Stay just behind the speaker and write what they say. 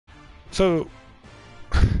So,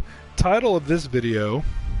 title of this video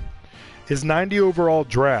is 90 overall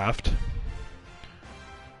draft.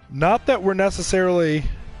 Not that we're necessarily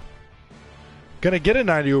going to get a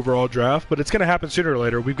 90 overall draft, but it's going to happen sooner or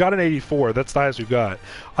later. We've got an 84. That's the highest we've got.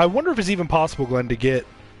 I wonder if it's even possible, Glenn, to get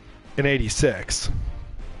an 86.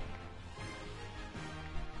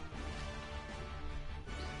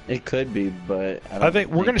 It could be, but I think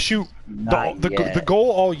we're going to shoot. The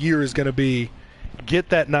goal all year is going to be get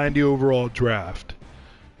that 90 overall draft.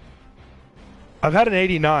 I've had an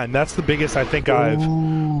 89. That's the biggest I think I've.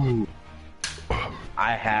 Ooh.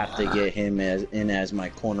 I have to get him as my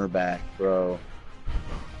cornerback, bro.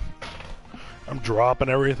 I'm dropping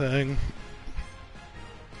everything.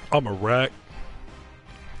 I'm a wreck.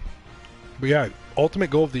 But yeah, ultimate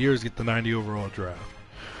goal of the year is get the 90 overall draft.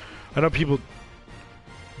 I know people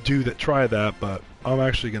do that, try that, but I'm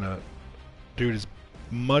actually gonna do it as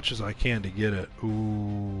much as I can to get it.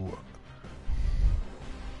 Ooh.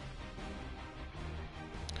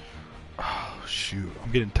 Oh, shoot.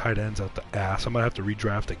 I'm getting tight ends out the ass. I might have to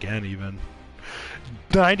redraft again, even.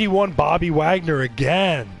 91 Bobby Wagner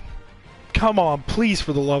again. Come on, please,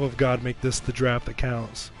 for the love of God, make this the draft that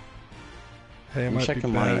counts. Hey, I might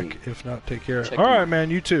be back. If not, take care. All right, man,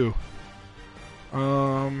 you too.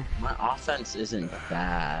 My offense isn't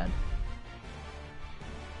bad.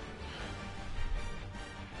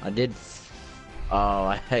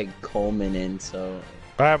 I had Coleman in, so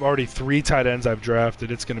I have already 3 tight ends I've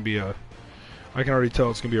drafted. It's gonna be I can already tell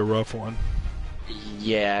it's gonna be a rough one.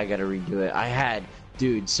 Yeah, I gotta redo it.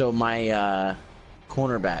 Dude, so my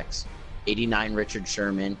cornerbacks: 89 Richard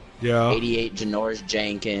Sherman, yeah, 88 Janoris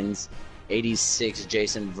Jenkins, 86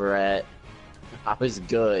 Jason Verrett. I was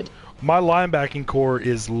good. My linebacking core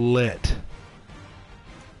is lit.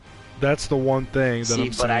 That's the one thing that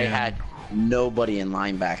I'm saying. But I had nobody in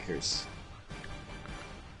linebackers.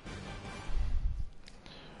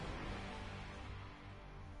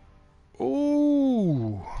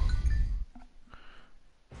 Ooh.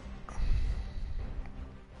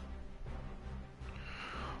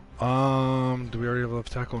 Do we already have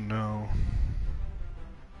left tackle? No.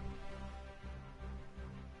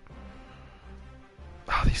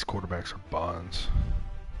 Oh, these quarterbacks are buns.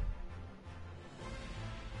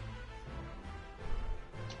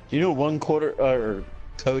 You know, one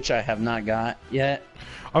coach I have not got yet.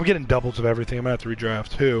 I'm getting doubles of everything. I'm gonna have to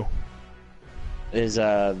redraft. Who? Is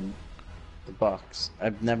the Bucks.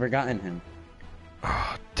 I've never gotten him.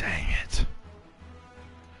 Oh, dang it.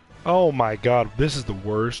 Oh my God, this is the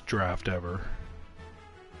worst draft ever.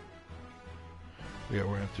 Yeah,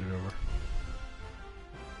 we're gonna have to do it over.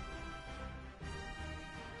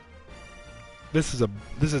 This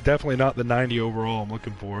is definitely not the 90 overall I'm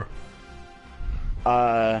looking for.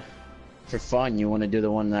 For fun, you want to do the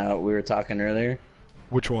one that we were talking earlier?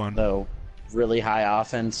 Which one? The really high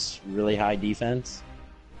offense, really high defense.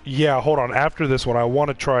 Yeah, hold on. After this one, I want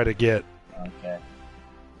to try to get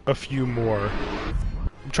a few more.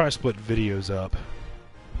 I'm trying to split videos up.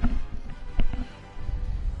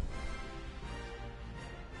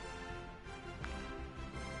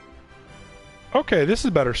 Okay, this is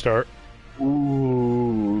a better start.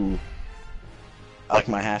 Ooh. I like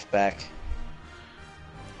my halfback.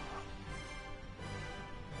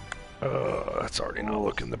 That's already not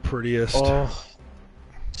looking the prettiest. Oh,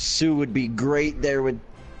 Sue would be great there with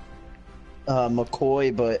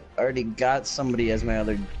McCoy, but I already got somebody as my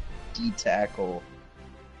other D tackle.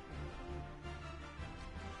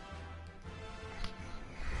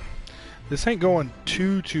 This ain't going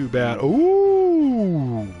too bad.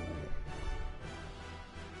 Ooh.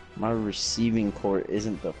 My receiving core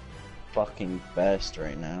isn't the fucking best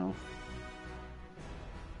right now.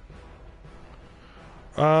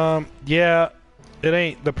 Yeah, it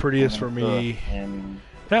ain't the prettiest for me.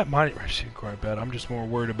 That might seem quite bad. I'm just more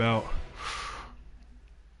worried about.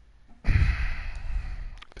 I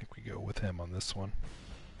think we go with him on this one.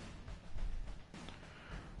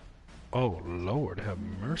 Oh Lord, have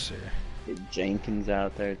mercy. Get Jenkins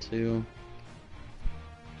out there too.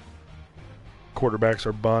 Quarterbacks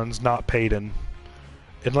are buns, not Peyton.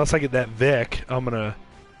 Unless I get that Vic, I'm gonna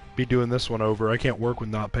be doing this one over. I can't work with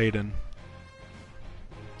not Peyton.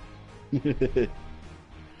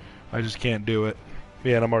 I just can't do it.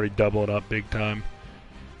 Yeah, and I'm already doubling up big time.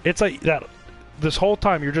 It's like that. This whole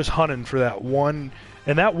time you're just hunting for that one,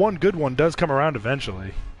 and that one good one does come around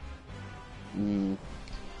eventually.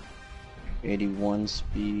 81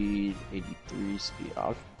 speed, 83 speed.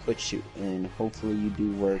 I'll put you in. Hopefully you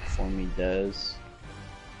do work for me, Des.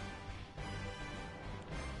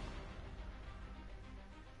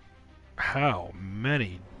 How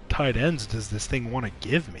many tight ends does this thing want to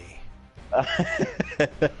give me?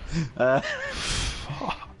 uh,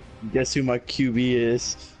 guess who my QB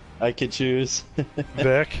is? I could choose.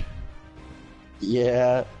 Vic.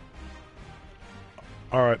 Yeah.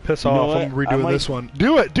 All right, piss You know off. what? I'm redoing this one.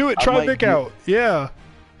 Do it. Try Vic out. Yeah.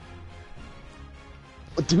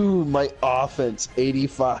 Dude, my offense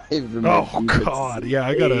 85. And Oh God, yeah,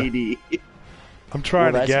 I gotta. 80. I'm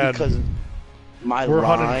trying that's again. Because my We're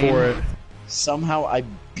line, hunting for it. Somehow I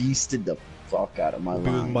beasted the fuck out of my We'll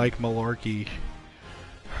be with line. Mike Malarkey.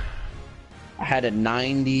 I had a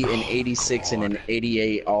 90, an 86, and an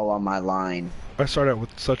 88 all on my line. I started out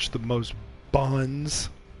with such the most buns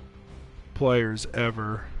players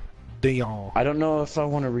ever. Dion. I don't know if I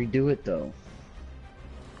want to redo it though.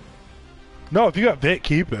 No, if you got Vic,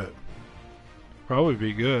 keep it. Probably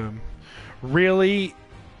be good. Really?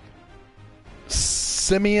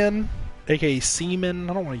 Simeon, aka Seaman.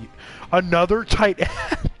 I don't want to. Another tight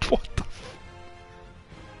end. What the?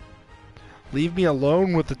 Leave me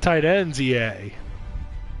alone with the tight ends, EA.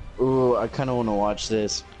 Ooh, I kind of want to watch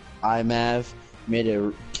this. IMAV made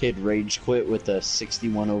a kid rage quit with a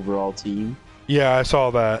 61 overall team. Yeah, I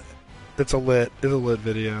saw that. It's a lit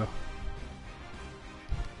video.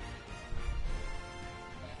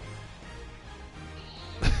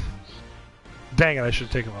 Dang it, I should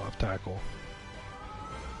have taken my left tackle.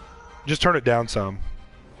 Just turn it down some.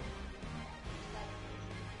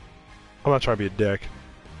 I'm not trying to be a dick.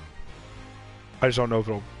 I just don't know if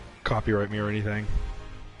it'll copyright me or anything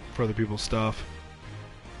for other people's stuff.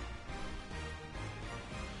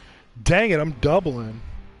 Dang it, I'm doubling.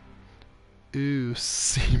 Ooh,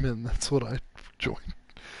 semen, that's what I joined.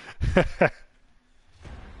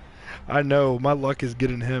 I know, my luck is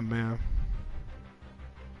getting him, man.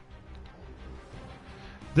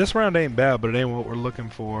 This round ain't bad, but it ain't what we're looking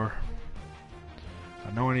for.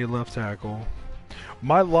 I know I need left tackle.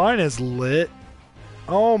 My line is lit.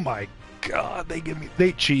 Oh my God,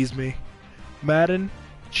 they cheese me. Madden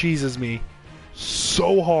cheeses me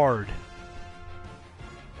so hard.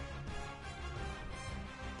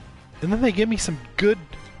 And then they give me some good...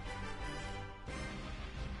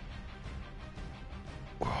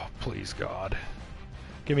 Oh, please, God.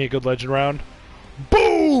 Give me a good legend round.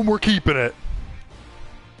 Boom! We're keeping it.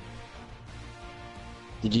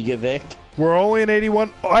 Did you get Vic? We're only an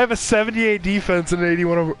 81. Oh, I have a 78 defense and an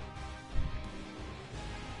 81 over...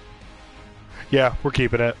 Yeah, we're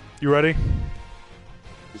keeping it. You ready?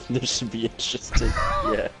 This should be interesting.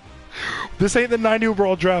 Yeah. This ain't the 90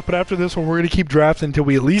 overall draft, but after this one, we're going to keep drafting until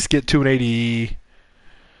we at least get to an 80.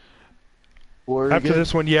 After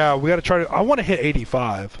this one, yeah, we got to try to... I want to hit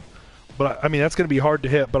 85. But, I mean, that's going to be hard to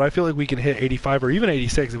hit, but I feel like we can hit 85 or even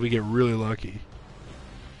 86 if we get really lucky.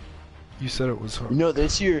 You said it was hard. You know,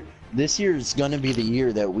 this year is going to be the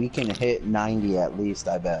year that we can hit 90 at least,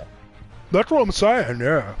 I bet. That's what I'm saying,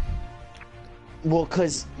 yeah. Well,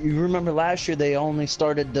 because you remember last year they only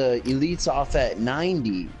started the elites off at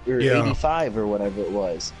 90 or 85 or whatever it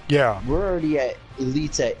was. Yeah. We're already at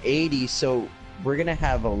elites at 80, so we're going to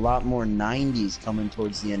have a lot more 90s coming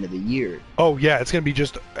towards the end of the year. Oh, yeah, it's going to be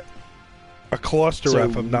just a cluster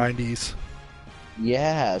of 90s.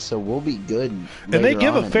 Yeah, so we'll be good. And they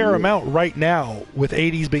give a fair amount right now, with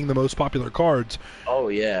 80s being the most popular cards. Oh,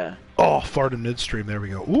 yeah. Oh, fart in midstream. There we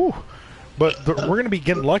go. Ooh. But we're going to be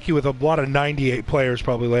getting lucky with a lot of 98 players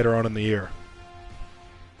probably later on in the year.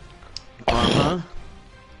 Uh-huh.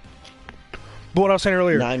 But what I was saying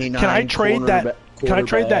earlier, can I trade that? Can I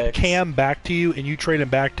trade that Cam back to you and you trade him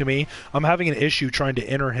back to me? I'm having an issue trying to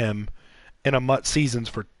enter him in a MUT seasons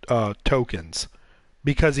for tokens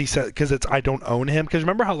because he said I don't own him. Because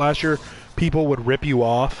remember how last year people would rip you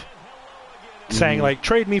off, saying like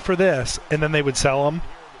trade me for this, and then they would sell him.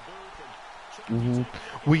 Mm-hmm.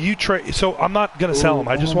 Will you trade? So I'm not gonna sell him.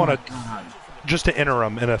 I just want to just to enter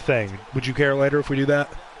him in a thing. Would you care later if we do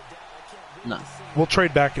that? No. We'll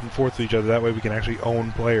trade back and forth with each other. That way we can actually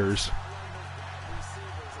own players.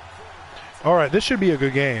 All right, this should be a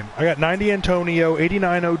good game. I got 90 Antonio,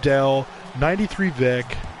 89 Odell, 93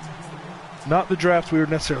 Vic. Not the draft we were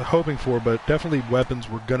necessarily hoping for, but definitely weapons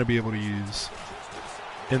we're going to be able to use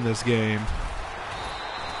in this game.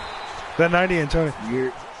 That 90 Antonio.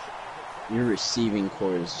 Your receiving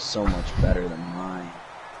core is so much better than mine.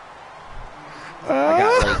 I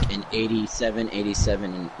got like an 87,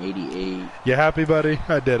 87, and 88. You happy, buddy?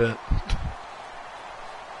 I did it.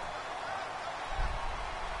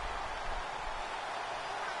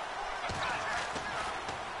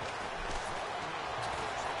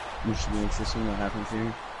 This should be interesting what happens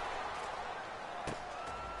here.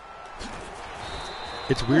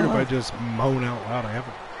 It's weird if I just moan out loud. I have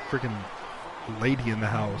a freaking lady in the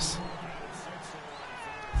house.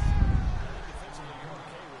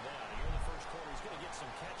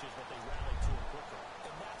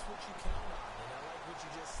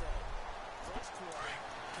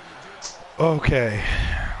 Okay.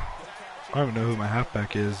 I don't even know who my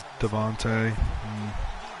halfback is. Devontae.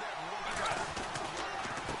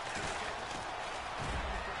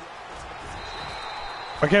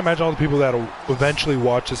 I can't imagine all the people that will eventually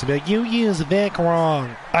watch this and be like, you use Vic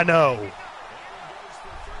wrong. I know.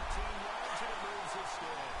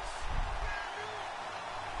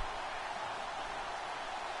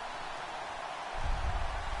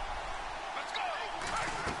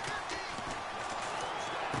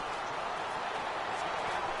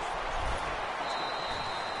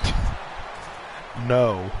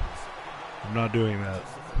 No. I'm not doing that.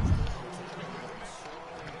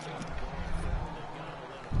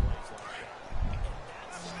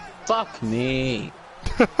 Fuck me.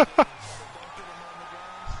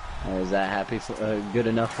 Is that happy for, good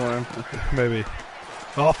enough for him? Maybe.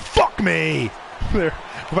 Oh, fuck me! There.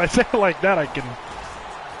 If I say it like that, I can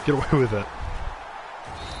get away with it.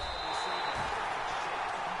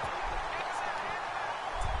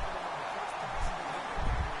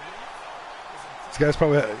 This guy's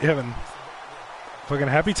probably having fucking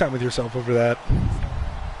happy time with yourself over that.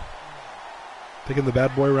 Taking the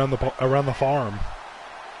bad boy around the farm.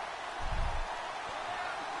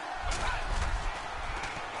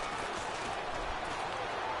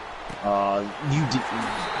 You did,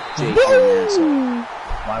 Jake, you're an asshole.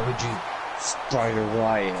 Why would you Spider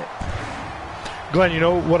Wyatt? Glenn, you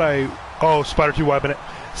know what oh, Spider 2 Y banana.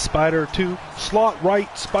 Spider 2, slot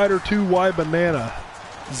right, Spider 2 Y banana.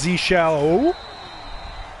 Z shallow.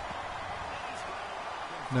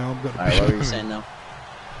 Now I'm gonna. Alright, what were you saying now?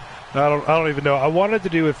 I don't even know. I wanted to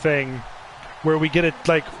do a thing where we get it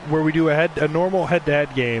where we do a normal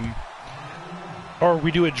head-to-head game, or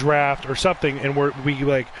we do a draft or something, and we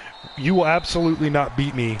you will absolutely not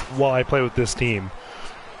beat me while I play with this team.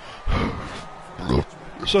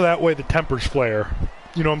 So that way the tempers flare.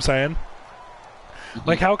 You know what I'm saying? Mm-hmm.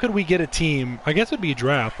 Like, how could we get a team? I guess it'd be a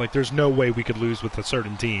draft. Like, there's no way we could lose with a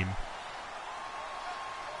certain team.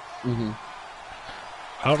 Mm-hmm.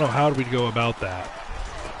 I don't know how we'd go about that.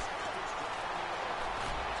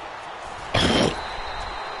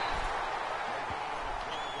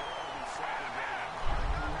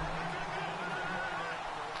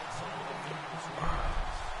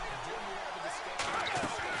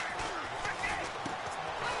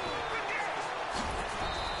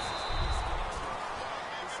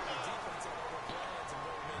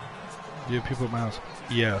 Do you have people at my house?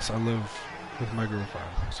 Yes, I live with my girlfriend.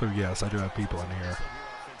 So yes, I do have people in here.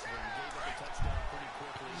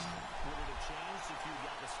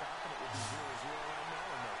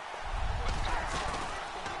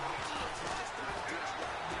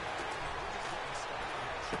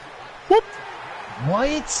 Whoop!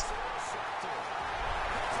 What?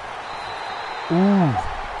 Ooh.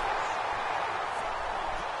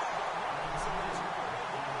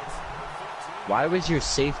 Why was your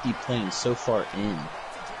safety playing so far in?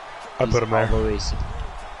 I put him there. Always...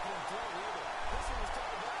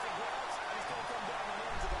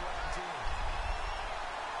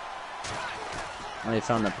 I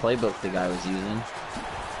found the playbook the guy was using.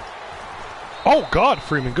 Oh God,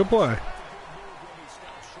 Freeman, good play.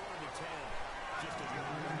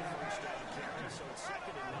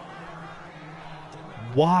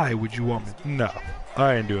 Why would you want me? No,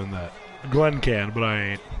 I ain't doing that. Glenn can, but I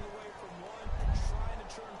ain't.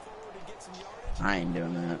 I ain't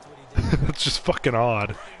doing that. That's just fucking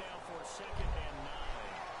odd.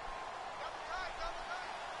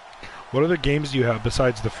 What other games do you have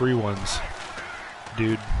besides the free ones,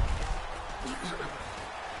 dude?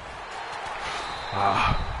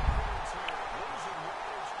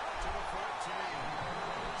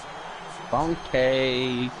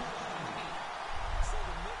 Bonke. You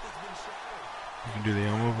can do the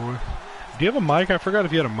Elmo voice. Do you have a mic? I forgot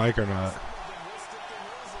if you had a mic or not.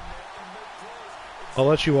 I'll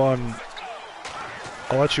let you in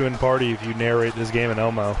party if you narrate this game in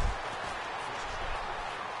Elmo.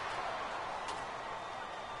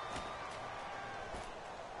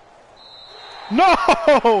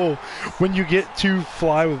 No! When you get to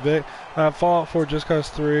fly with Vic. Fallout 4 Just Cause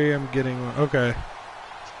 3, I'm getting one. Okay.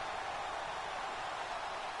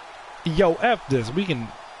 Yo, F this. We can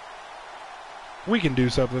do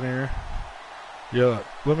something here. Yeah,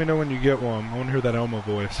 let me know when you get one. I want to hear that Elmo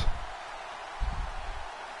voice.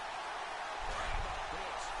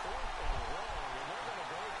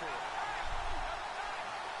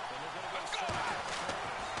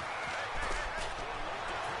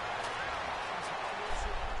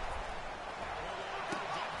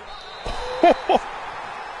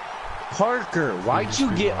 Parker, why'd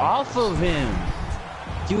you get off of him?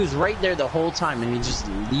 He was right there the whole time, and he just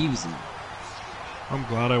leaves him. I'm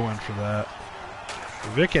glad I went for that.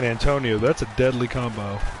 Vic and Antonio, that's a deadly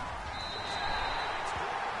combo.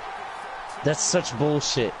 That's such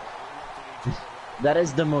bullshit. That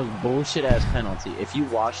is the most bullshit-ass penalty. If you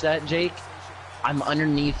watch that, Jake, I'm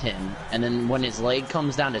underneath him, and then when his leg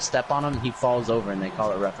comes down to step on him, he falls over, and they call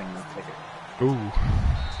it roughing the kicker. Ooh.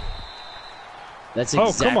 That's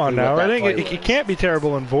exactly come on now. what that play It can't be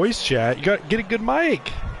terrible in voice chat. You got get a good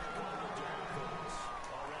mic.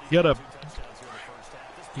 You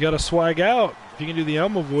gotta swag out. If you can do the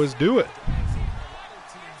Elmo voice, do it.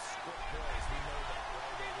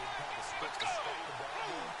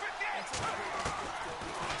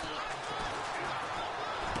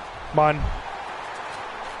 Come on.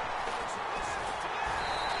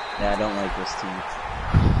 Yeah, I don't like this team.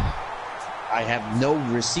 I have no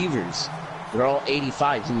receivers. They're all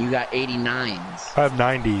 85s, and you got 89s. I have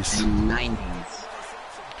 90s. And 90s.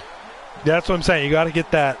 That's what I'm saying. You got to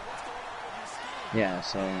get that. Yeah,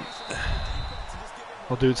 so.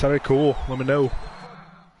 Well, dude, sounded cool. Let me know.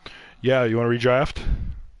 Yeah, you want to redraft?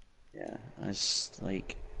 Yeah, I just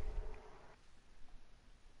like.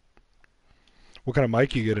 What kind of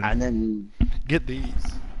mic you getting? And then. Get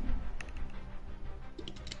these.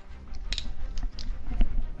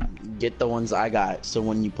 Get the ones I got, so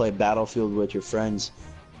when you play Battlefield with your friends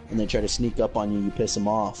and they try to sneak up on you, you piss them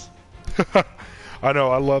off. I know.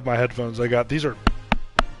 I love my headphones. I got these are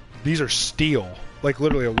steel, like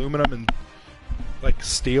literally aluminum and like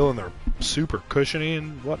steel, and they're super cushiony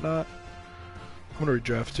and whatnot. I'm gonna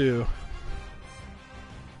redraft too.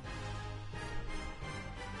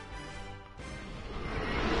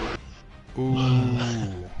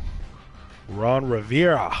 Ooh, Ron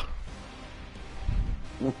Rivera.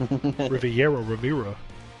 Rivera.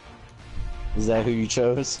 Is that who you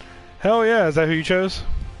chose? Hell yeah, is that who you chose?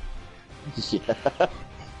 Yeah.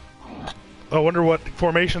 I wonder what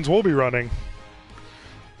formations we'll be running.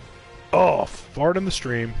 Oh, fart in the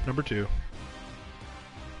stream, number 2.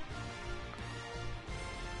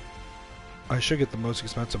 I should get the most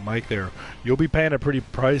expensive mic there. You'll be paying a pretty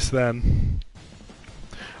price then.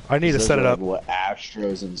 I need to set it up. What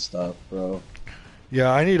Astros and stuff, bro.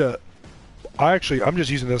 Yeah, I need a... I'm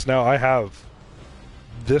just using this now. I have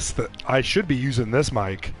this that I should be using. This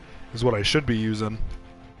mic is what I should be using,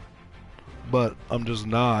 but I'm just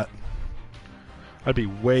not. I'd be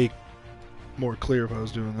way more clear if I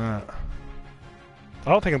was doing that.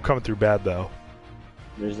 I don't think I'm coming through bad though.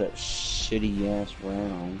 There's that shitty ass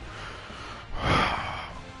round.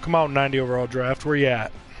 Come on, 90 overall draft. Where you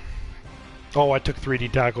at? Oh, I took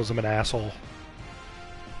 3D tackles. I'm an asshole.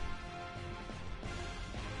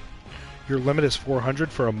 Your limit is 400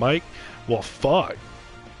 for a mic? Well, fuck.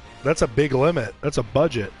 That's a big limit. That's a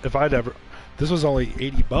budget. If I'd ever... This was only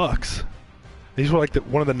 $80. These were like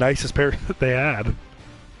one of the nicest pairs that they had.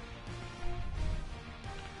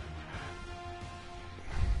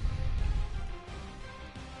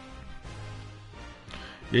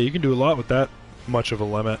 Yeah, you can do a lot with that much of a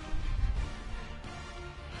limit.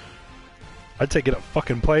 I'd say get a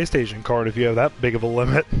fucking PlayStation card if you have that big of a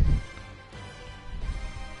limit.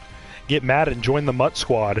 Get mad and join the Mutt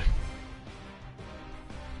Squad.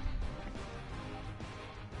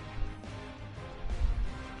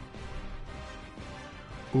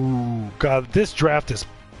 Ooh, God, this draft is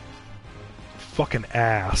fucking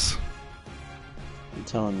ass. You're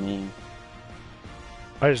telling me.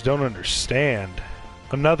 I just don't understand.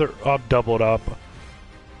 I'll double it up.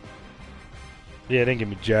 Yeah, it didn't give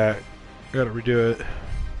me jack. Gotta redo it.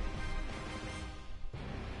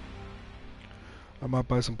 I might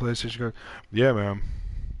buy some PlayStation cards. Yeah, man.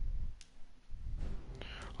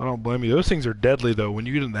 I don't blame you. Those things are deadly, though. When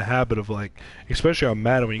you get in the habit of, like... Especially on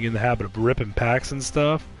Madden, when you get in the habit of ripping packs and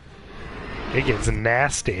stuff. It gets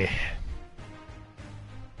nasty.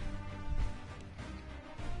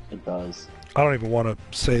 It does. I don't even want to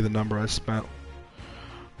say the number I spent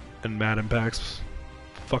in Madden packs.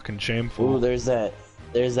 Fucking shameful. Ooh, there's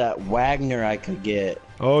that Wagner I could get.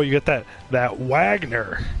 Oh, you get that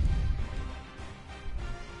Wagner.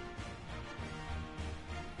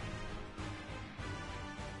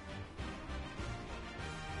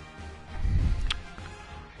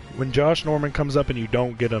 When Josh Norman comes up and you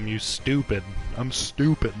don't get him, you stupid. I'm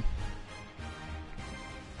stupid.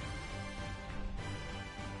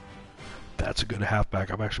 That's a good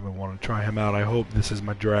halfback. I've actually been wanting to try him out. I hope this is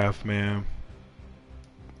my draft, man.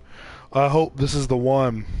 I hope this is the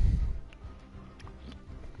one.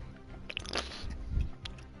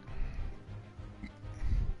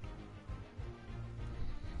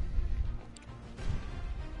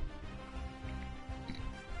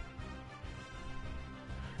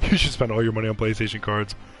 You should spend all your money on PlayStation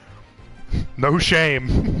cards. No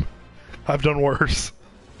shame. I've done worse.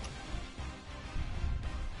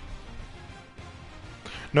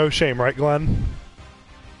 No shame, right, Glenn?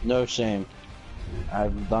 No shame.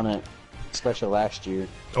 I've done it, especially last year.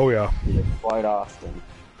 Oh, yeah. Did it quite often.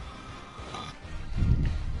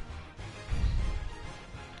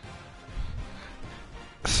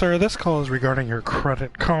 Sir, this call is regarding your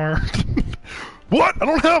credit card. What? I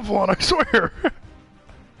don't have one, I swear.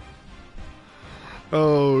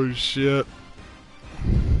 Oh, shit.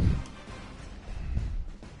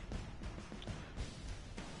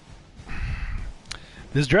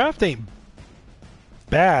 This draft ain't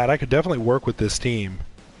bad. I could definitely work with this team.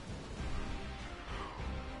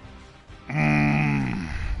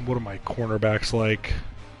 What are my cornerbacks like?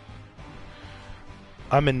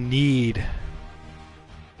 I'm in need.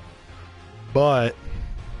 But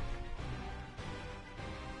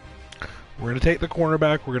we're going to take the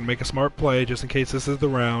cornerback. We're going to make a smart play just in case this is the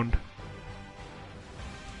round.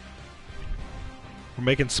 We're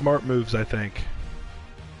making smart moves, I think.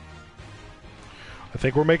 I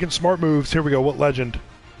think we're making smart moves. Here we go. What legend?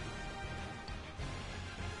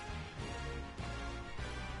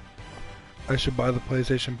 I should buy the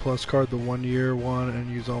PlayStation Plus card, the 1 year one,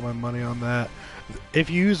 and use all my money on that. If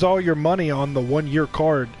you use all your money on the 1 year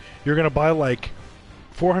card, you're going to buy like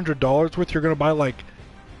 $400 worth. You're going to buy like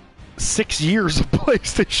 6 years of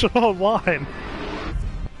PlayStation Online.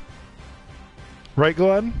 Right,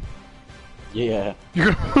 Glenn? Yeah.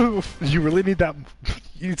 You really need that?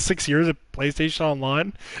 You need 6 years of PlayStation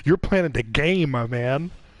Online? You're planning the game, my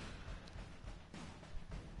man.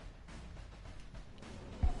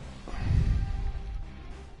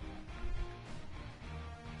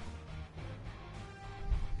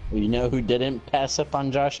 Well, you know who didn't pass up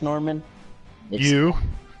on Josh Norman? You.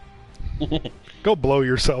 Go blow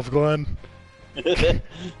yourself, Glenn.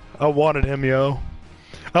 I wanted him, yo.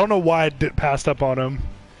 I don't know why I passed up on him.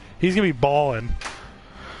 He's going to be balling.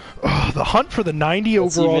 The hunt for the 90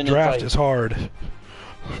 overall draft is hard.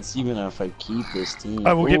 It's even if I keep this team.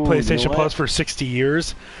 I will get PlayStation Plus for 60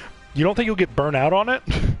 years. You don't think you'll get burnt out on it?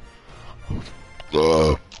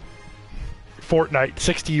 Fortnite,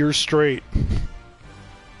 60 years straight.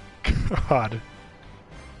 God.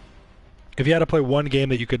 If you had to play one game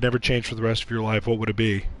that you could never change for the rest of your life, what would it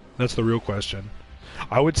be? That's the real question.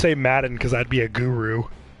 I would say Madden, because I'd be a guru.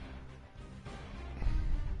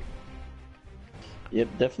 Yep,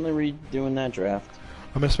 definitely redoing that draft.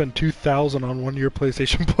 I'm gonna spend $2,000 on 1 year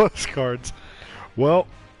PlayStation Plus cards. Well,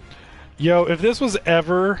 yo, if this was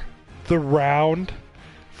ever the round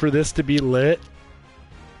for this to be lit,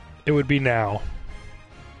 it would be now.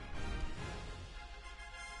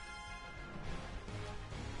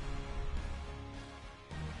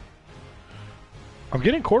 I'm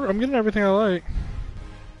getting everything I like.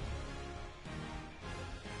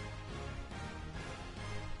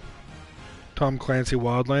 Tom Clancy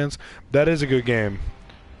Wildlands. That is a good game.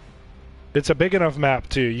 It's a big enough map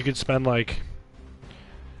too. You could spend like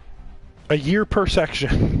a year per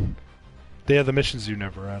section. They have the missions you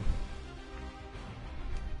never run.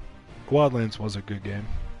 Wildlands was a good game.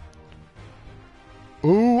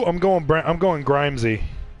 Ooh, I'm going Grimesy.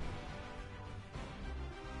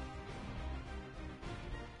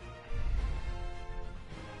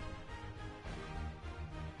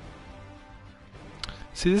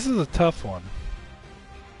 See, this is a tough one.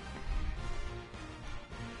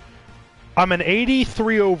 I'm an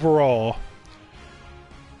 83 overall.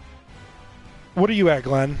 What are you at,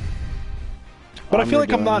 Glenn? But I feel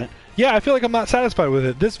like I'm not... Yeah, I feel like I'm not satisfied with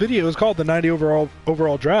it. This video is called the 90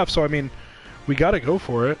 overall draft, so I mean, we gotta go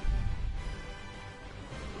for it.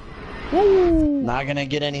 Woo! Not gonna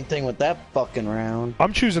get anything with that fucking round.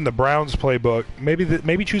 I'm choosing the Browns playbook.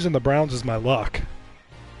 Maybe choosing the Browns is my luck.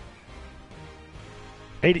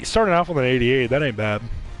 Starting off with an 88, that ain't bad.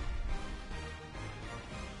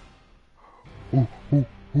 Ooh, ooh,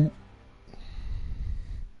 ooh.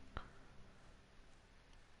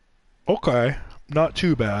 Okay, not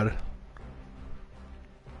too bad.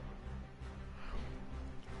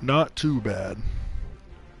 Not too bad.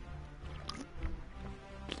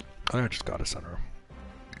 I just got a center.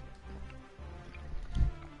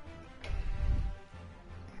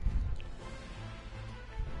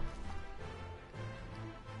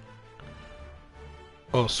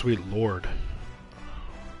 Oh, sweet Lord.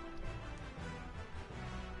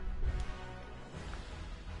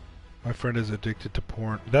 My friend is addicted to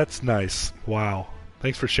porn. That's nice. Wow.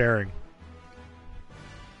 Thanks for sharing.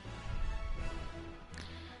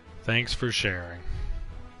 Thanks for sharing.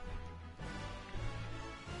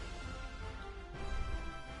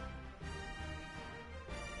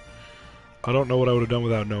 I don't know what I would have done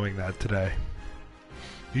without knowing that today.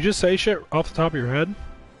 You just say shit off the top of your head?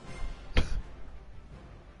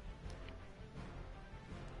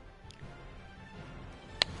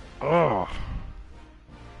 Oh.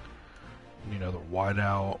 Need another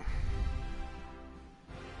wideout.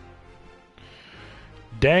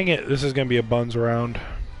 Dang it, this is going to be a buns round.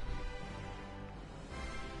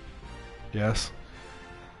 Yes.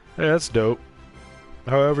 Hey, that's dope.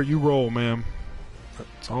 However you roll, man.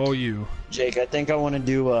 That's all you. Jake, I think I want to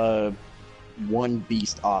do a one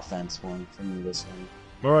beast offense one for me this one.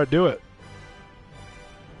 Alright, do it.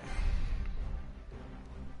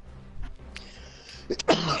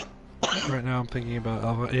 Right now I'm thinking about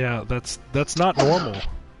Alpha. Yeah, that's not normal.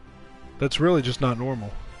 That's really just not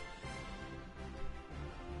normal.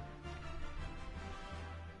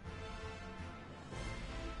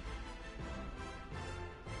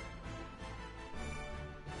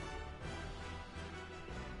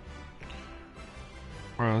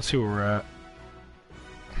 Alright, let's see where we're at.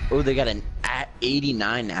 Oh, they got an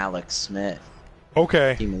 89 Alex Smith.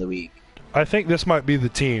 Okay. Team of the week. I think this might be the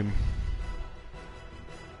team.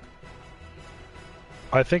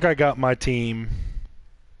 I think I got my team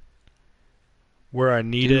where I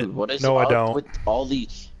need it. What is no, I up don't. with all the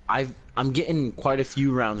I'm getting quite a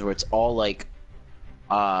few rounds where it's all like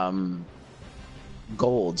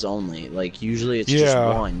golds only. Like usually it's just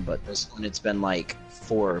one, but this one it's been like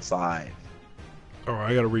 4 or 5. Oh,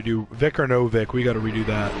 I gotta redo Vic or no Vic. We gotta redo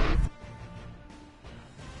that.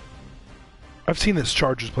 I've seen this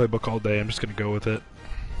Chargers playbook all day. I'm just gonna go with it.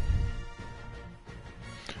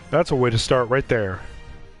 That's a way to start right there.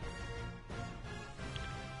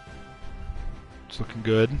 It's looking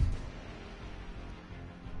good.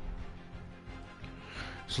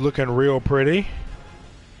 It's looking real pretty.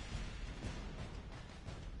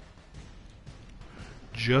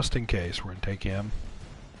 Just in case, we're gonna take him.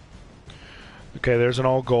 Okay, there's an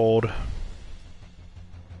all gold.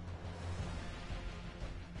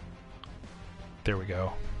 There we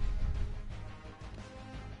go.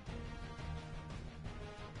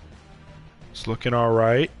 It's looking all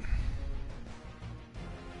right.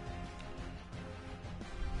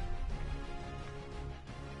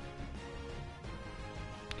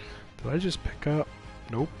 Did I just pick up?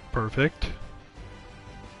 Nope, perfect.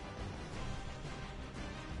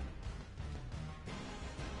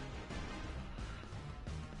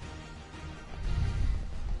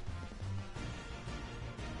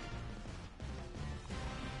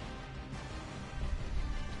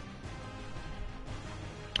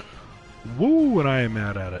 Woo, and I am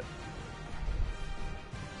mad at it.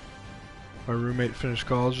 My roommate finished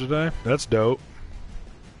college today. That's dope.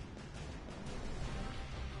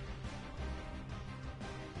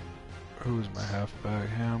 Who's my halfback?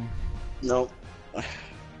 Him? Nope.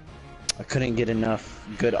 I couldn't get enough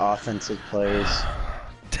good offensive plays.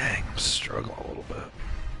 Dang, I'm struggling a little bit.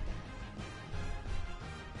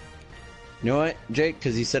 You know what, Jake?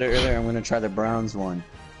 Because you said it earlier, I'm going to try the Browns one.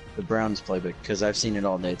 The Browns playbook, because I've seen it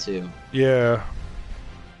all day too. Yeah.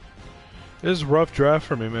 This is a rough draft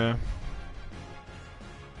for me, man.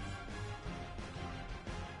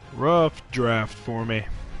 Rough draft for me.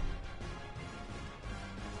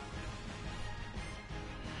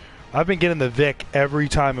 I've been getting the Vic every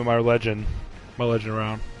time in my legend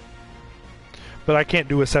round. But I can't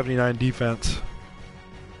do a 79 defense.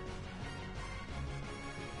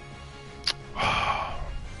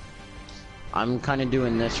 I'm kind of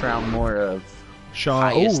doing this round more of Sean,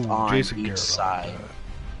 highest ooh, on Jason each Garrett side.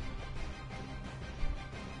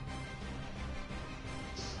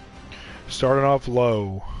 Starting off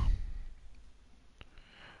low.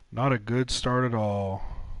 Not a good start at all.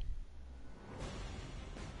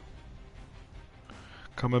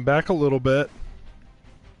 Coming back a little bit.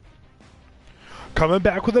 Coming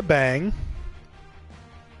back with a bang.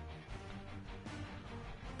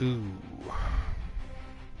 Ooh.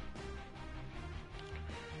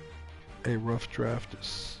 A rough draft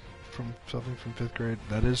is from something from 5th grade.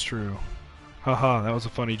 That is true. Haha, that was a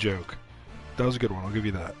funny joke. That was a good one, I'll give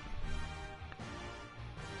you that.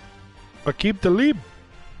 I keep the lead.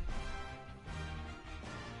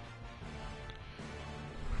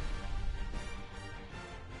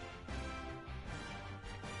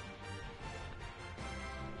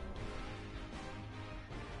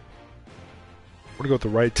 We're gonna go with the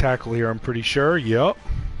right tackle here, I'm pretty sure. Yep.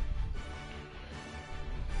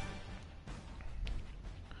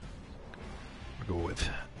 Go with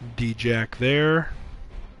D-Jack there.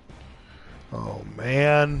 Oh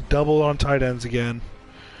man, double on tight ends again.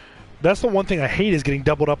 That's the one thing I hate is getting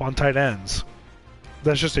doubled up on tight ends.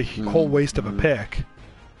 That's just a whole waste of a pick.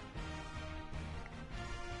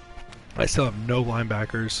 I still have no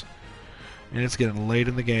linebackers. And it's getting late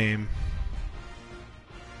in the game.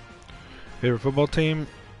 Favorite football team?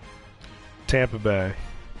 Tampa Bay.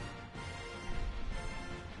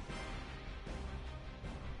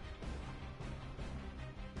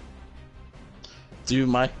 Dude,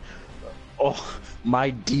 my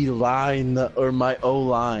D line or my O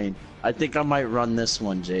line. I think I might run this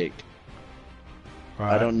one, Jake.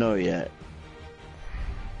 Right. I don't know yet.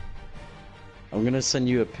 I'm gonna send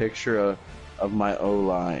you a picture of my O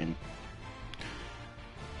line.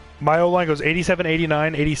 My O-line goes 87,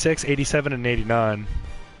 89, 86, 87, and 89.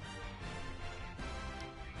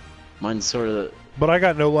 Mine's sort of... But I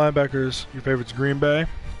got no linebackers. Your favorite's Green Bay?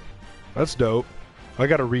 That's dope. I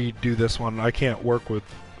gotta redo this one. I can't work with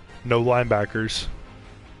no linebackers.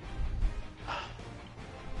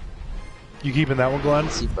 You keeping that one, Glenn?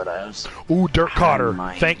 See, but I was... Ooh, Dirk Cotter.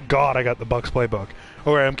 might. Thank God I got the Bucks playbook.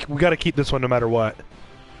 Alright, we gotta keep this one no matter what.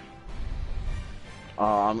 Oh,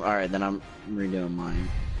 alright, then I'm redoing mine.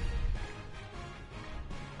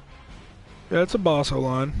 Yeah, it's a boss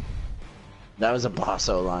O-line. That was a boss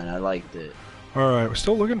O-line. I liked it. Alright, we're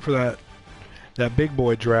still looking for that big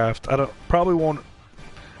boy draft. I probably won't...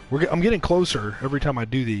 I'm getting closer every time I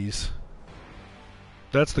do these.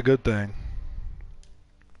 That's the good thing.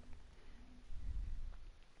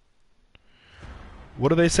 What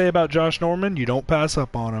do they say about Josh Norman? You don't pass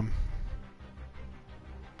up on him.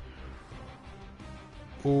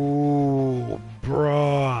 Ooh,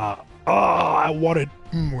 bruh. Oh, I wanted...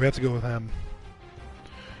 we have to go with him.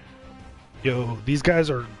 Yo, these guys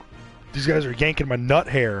are yanking my nut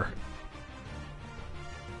hair.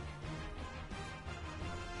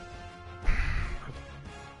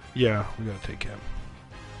 Yeah, we gotta take him.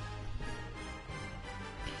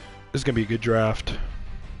 This is gonna be a good draft.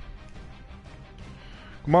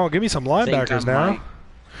 Come on, give me some linebackers now.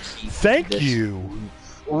 Thank you.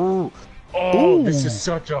 Ooh. Oh, this is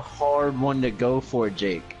such a hard one to go for,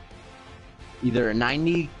 Jake. Either a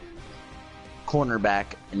 90 cornerback,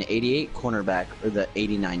 an 88 cornerback, or the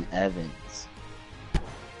 89 Evans.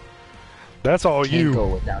 That's all Can't you. go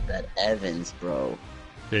without that Evans, bro.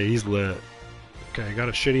 Yeah, he's lit. Okay, got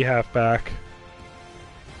a shitty halfback.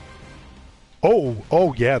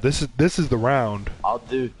 Oh yeah, this is the round.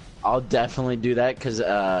 I'll definitely do that because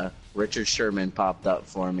Richard Sherman popped up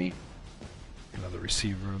for me. Another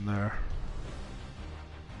receiver in there.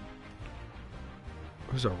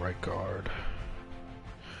 Who's our right guard?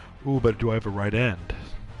 Ooh, but do I have a right end?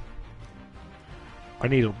 I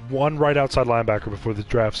need one right outside linebacker before the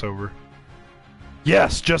draft's over.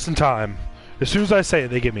 Yes, just in time. As soon as I say it,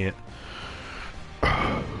 they give me it.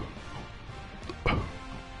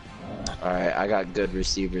 Alright, I got good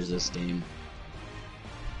receivers this game.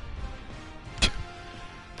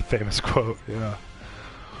 The famous quote, yeah.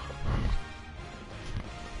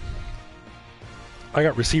 I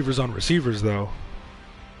got receivers on receivers, though.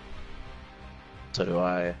 So do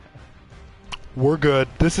I. We're good.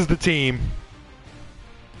 This is the team.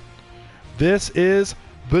 This is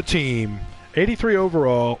the team. 83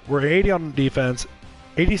 overall. We're 80 on defense,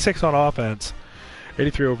 86 on offense,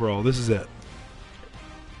 83 overall. This is it.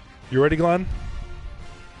 You ready, Glenn?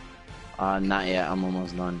 Not yet. I'm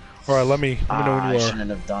almost done. All right, let me know when you I are. shouldn't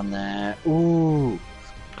have done that. Ooh,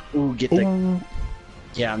 get the. Ooh.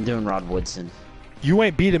 Yeah, I'm doing Rod Woodson. You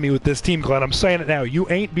ain't beating me with this team, Glenn. I'm saying it now. You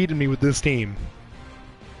ain't beating me with this team.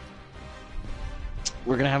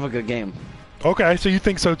 We're gonna have a good game. Okay, so you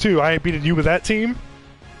think so too. I ain't beating you with that team?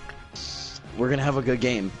 We're gonna have a good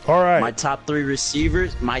game. All right. My top three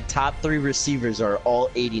receivers are all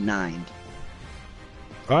 89.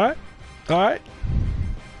 All right. All right.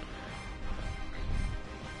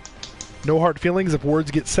 No hard feelings if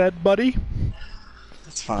words get said, buddy.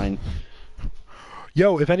 That's fine.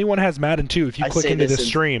 Yo, if anyone has Madden 2, if you I click say into this the in-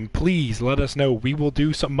 stream, please let us know. We will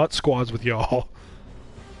do some MUT squads with y'all.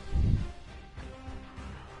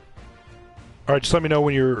 All right, just let me know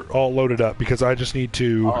when you're all loaded up because I just need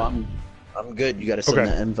to. Oh, I'm good. You gotta send Okay.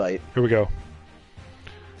 the invite. Here we go.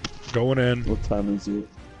 Going in. What time is it?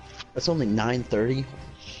 It's only 9:30.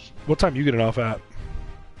 What time you getting off at?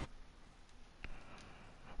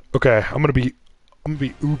 Okay, I'm gonna be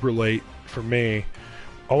uber late for me.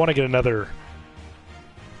 I want to get another.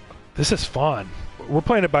 This is fun. We're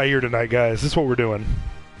playing it by ear tonight, guys. This is what we're doing.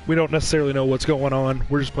 We don't necessarily know what's going on.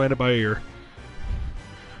 We're just playing it by ear.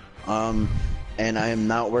 And I am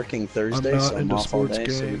not working Thursday, I'm not so I'm into off all sports day,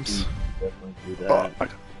 so we games. can definitely do Oh,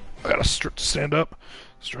 that. I gotta stand up,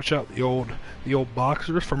 stretch out the old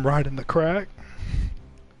boxers from riding the crack.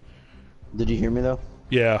 Did you hear me though?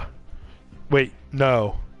 Yeah. Wait,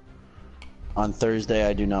 no. On Thursday,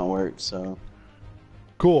 I do not work, so.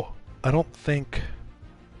 Cool. I don't think.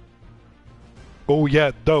 Oh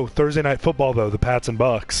yeah, though Thursday night football though, the Pats and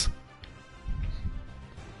Bucks.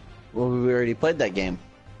 Well, we already played that game.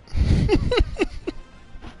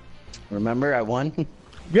 Remember, I won.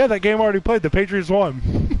 Yeah, that game already played. The Patriots won.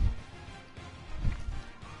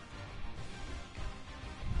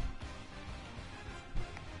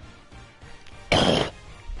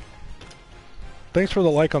 Thanks for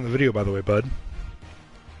the like on the video, by the way, bud.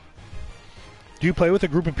 Do you play with a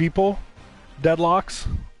group of people, deadlocks,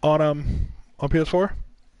 on PS4? Or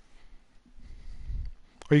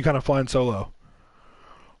are you kind of flying solo?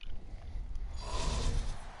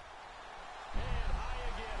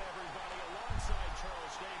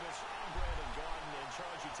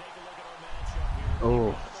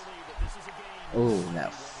 Oh,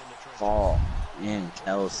 that fall, man,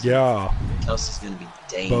 Kelsey. Yeah. Kelsey's gonna be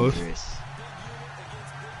dangerous. Both.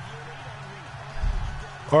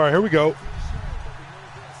 All right, here we go.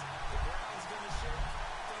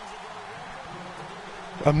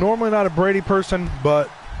 I'm normally not a Brady person, but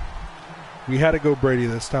we had to go Brady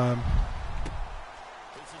this time.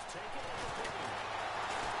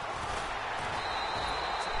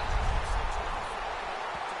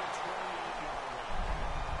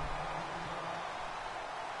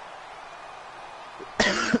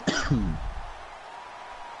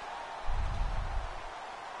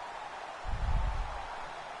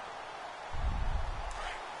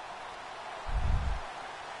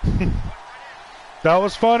 That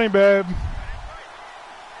was funny, babe.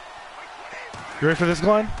 You ready for this,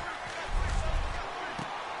 Glenn?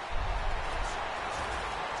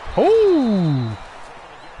 Oh!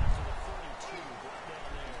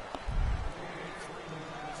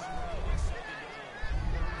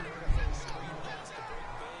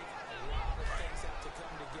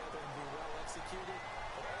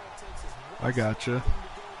 I gotcha.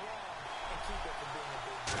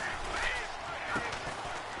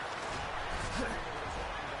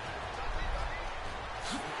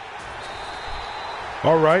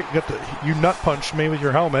 All right, you nut punched me with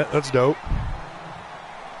your helmet. That's dope.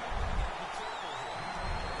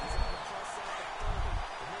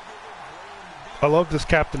 I love this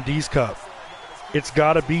Captain D's cup. It's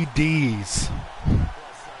gotta be D's.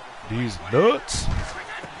 D's nuts.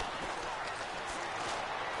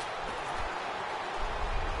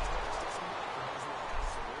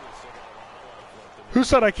 Who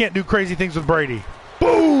said I can't do crazy things with Brady?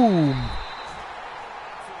 Boom!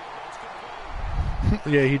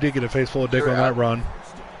 Yeah, he did get a face full of dick on that run.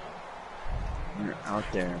 You're out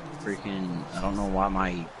there freaking... I don't know why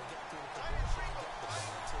my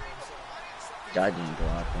guy didn't go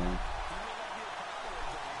out there.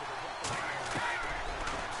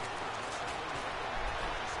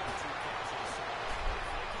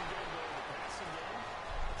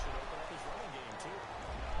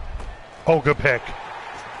 Oh, good pick.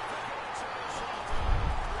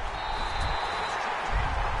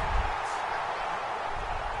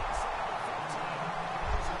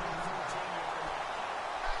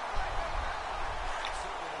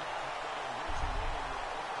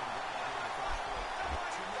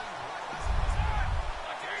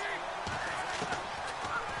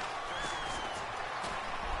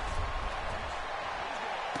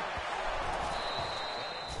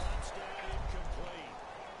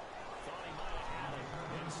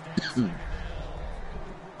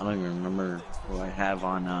 I don't even remember who I have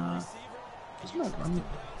on, who's my run?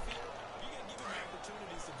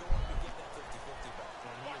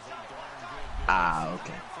 Ah,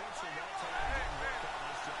 okay.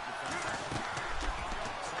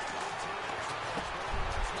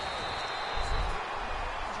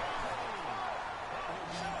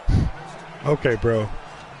 Okay, bro.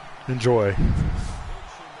 Enjoy.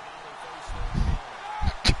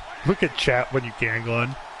 Look at chat when you can,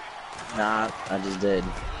 Glenn. Nah, I just did.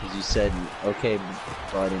 Because you said, okay,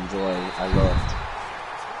 but enjoy. I looked.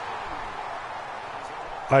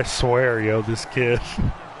 I swear, yo, this kid.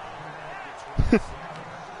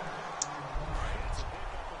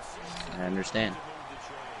 I understand.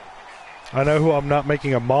 I know who I'm not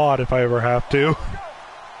making a mod if I ever have to.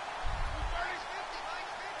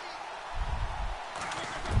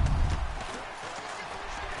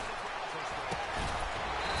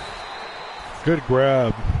 Good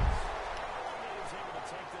grab.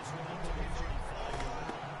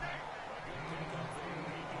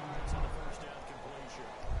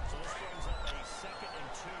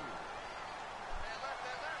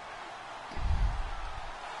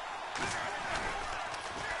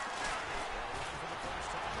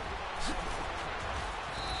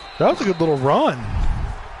 That was a good little run.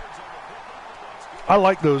 I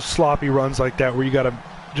like those sloppy runs like that where you got to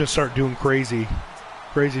just start doing crazy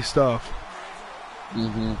stuff.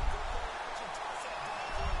 Mm-hmm.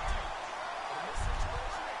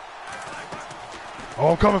 Oh,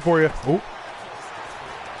 I'm coming for you. Oh.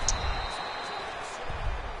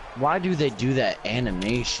 Why do they do that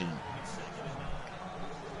animation?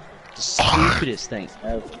 The stupidest thing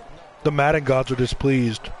ever. The Madden gods are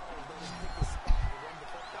displeased.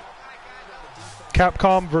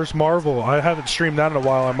 Capcom versus Marvel. I haven't streamed that in a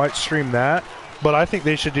while. I might stream that. But I think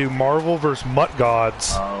they should do Marvel versus Mutt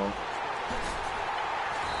Gods. Oh.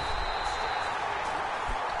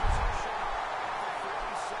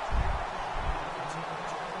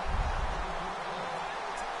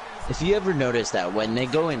 If you ever notice that when they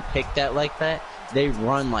go and pick that like that, they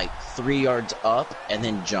run like 3 yards up and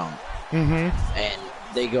then jump. Mm-hmm. And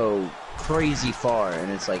they go crazy far, and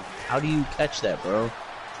it's like, how do you catch that, bro?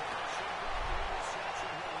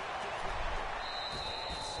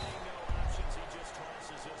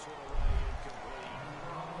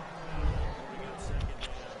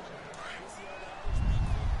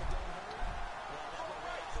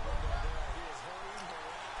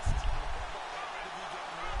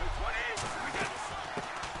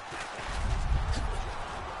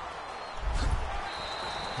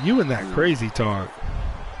 You and that crazy talk.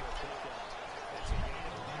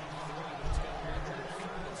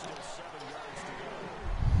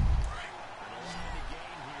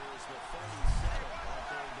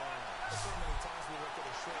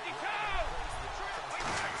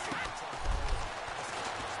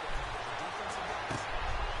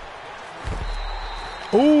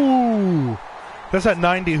 Ooh, that's at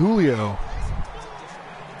 90 Julio.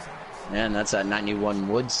 Man, that's at 91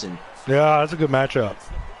 Woodson. Yeah, that's a good matchup.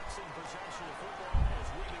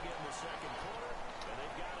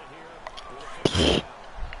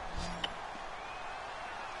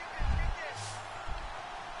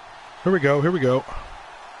 Here we go, here we go.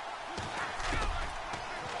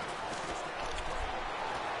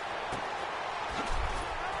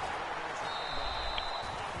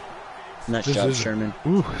 Nice job, Sherman.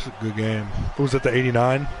 Ooh, this is a good game. Was it the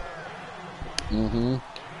 89? Mm-hmm.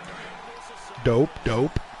 Dope,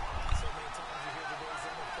 dope.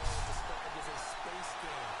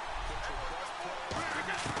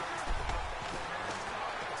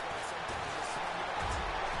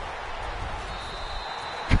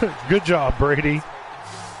 Good job, Brady.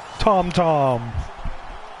 Tom.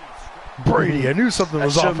 Brady, I knew something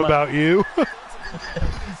was off about you.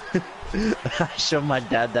 I showed my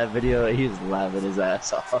dad that video. He was laughing his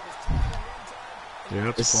ass off.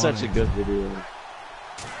 Yeah, it's funny. Such a good video.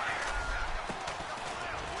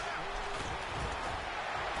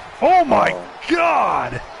 Oh my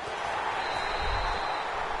God!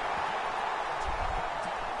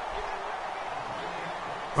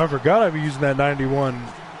 I forgot I'd be using that 91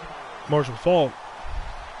 Marshall Faulk.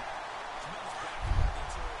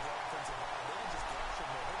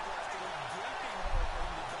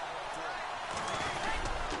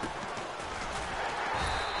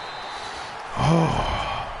 Oh.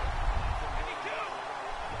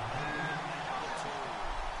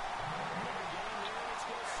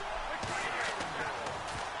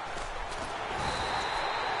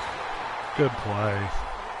 Good play.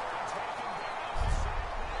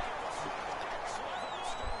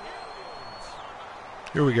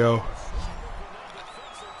 Here we go.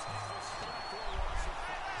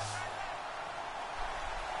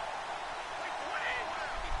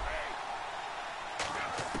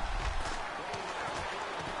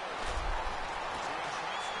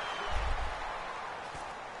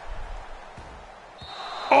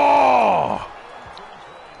 Oh!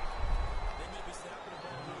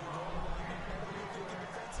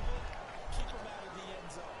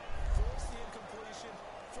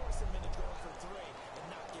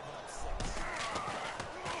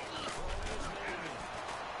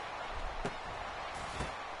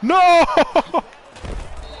 No!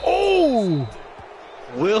 Oh!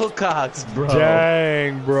 Wilcox, bro.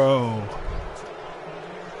 Dang, bro.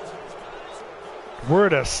 We're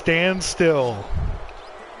at a standstill.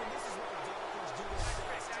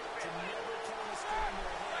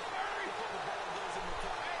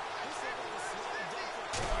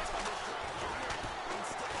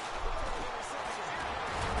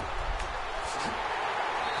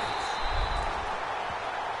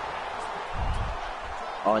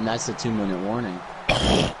 Oh, and that's a 2-minute warning.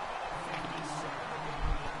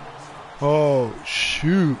 Oh,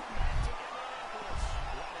 shoot.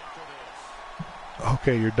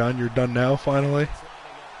 Okay, you're done. You're done now, finally.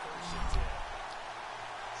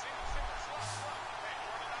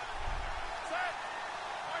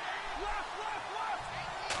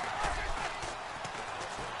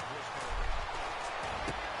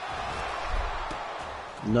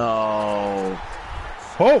 No.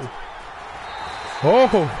 Oh.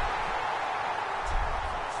 Oh.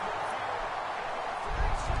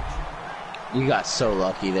 You got so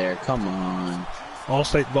lucky there. Come on.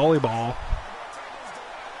 All-state volleyball.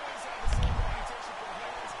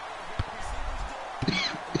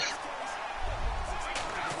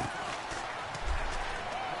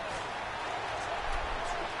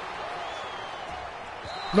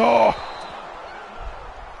 No!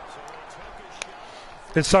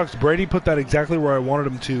 It sucks. Brady put that exactly where I wanted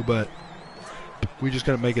him to, but we just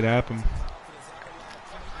couldn't make it happen.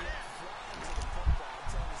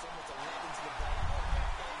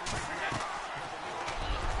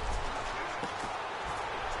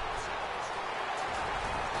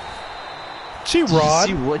 See Rod?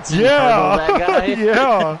 See Woodson Yeah, hurdle that guy?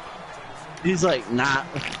 yeah. He's like, nah,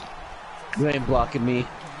 you ain't blocking me.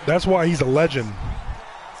 That's why he's a legend.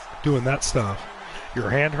 Doing that stuff. Your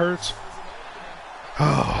hand hurts?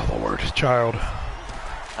 Oh, Lord, child.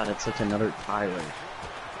 God, it's like another Tyler.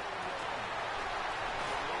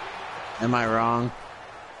 Am I wrong?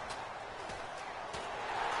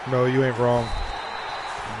 No, you ain't wrong.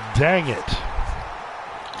 Dang it.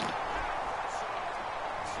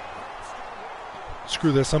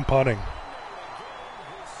 Screw this, I'm putting.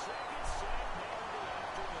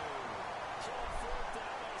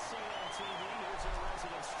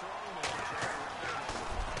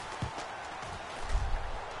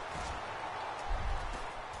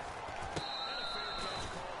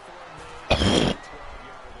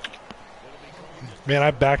 Man,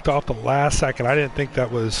 I backed off the last second. I didn't think I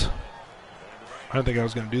was going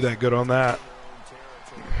to do that good on that.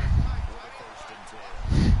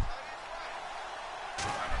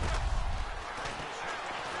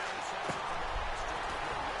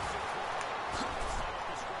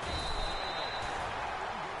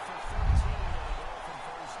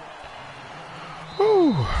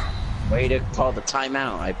 Whew. Way to call the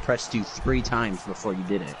timeout. I pressed you 3 times before you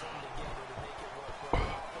did it.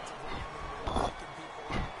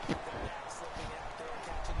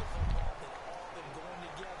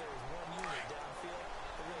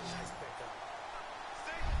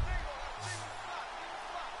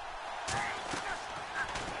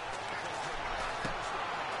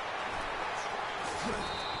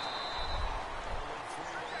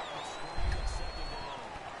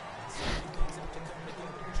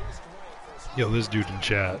 Yo, this dude in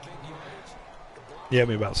chat. He had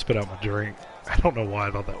me about to spit out my drink. I don't know why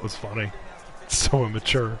I thought that was funny. It's so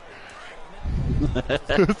immature.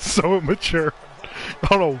 It's so immature. I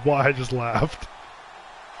don't know why I just laughed.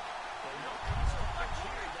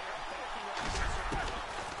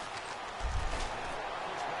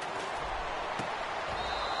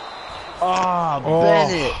 Oh,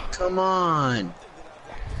 Bennett, come on.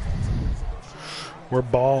 We're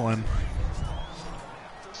balling.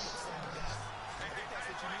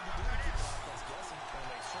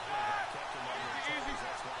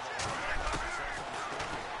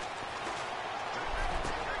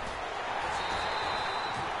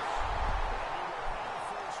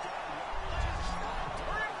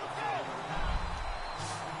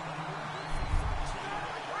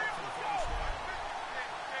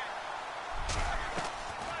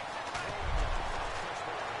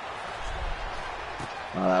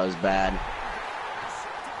 Oh, that was bad.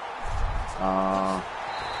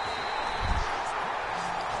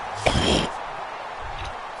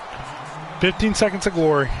 15 seconds of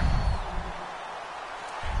glory.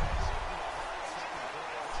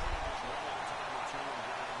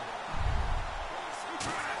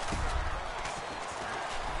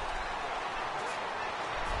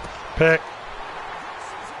 Pick.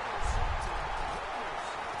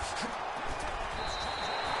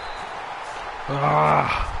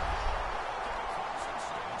 Ah.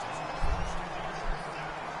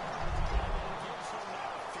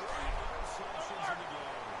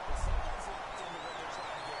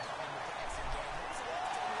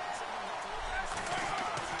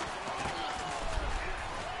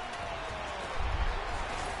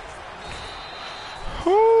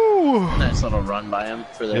 Whew. Nice little run by him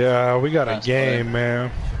for the. Yeah, we got a last game, play.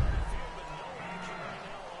 man.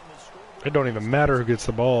 It don't even matter who gets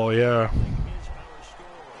the ball, yeah.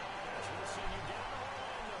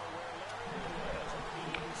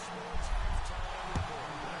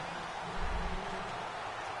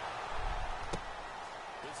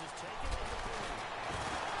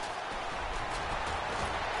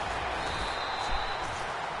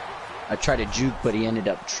 I tried to juke, but he ended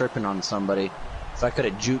up tripping on somebody. If I could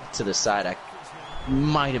have juked to the side, I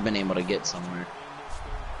might have been able to get somewhere.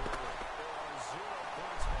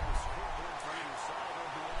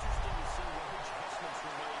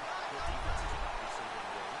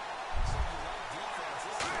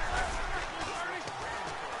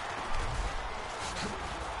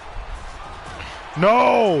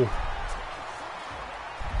 No!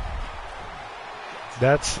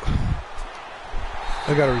 That's...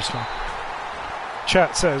 I gotta respond.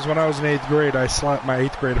 Chat says, when I was in 8th grade, I slapped my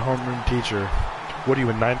 8th grade homeroom teacher. What are you,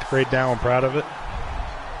 in 9th grade now? I'm proud of it.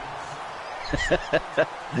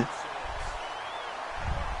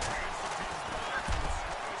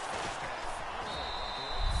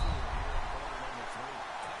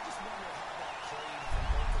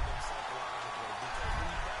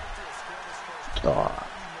 Oh.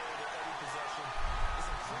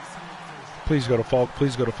 Please go to Falk,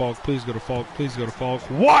 please go to Falk, please go to Falk, please go to Falk.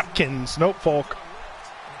 Watkins! Nope, Falk.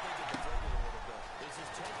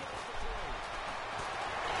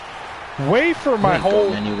 Wait for my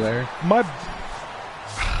whole... anywhere. My...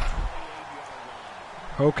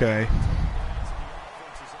 Okay.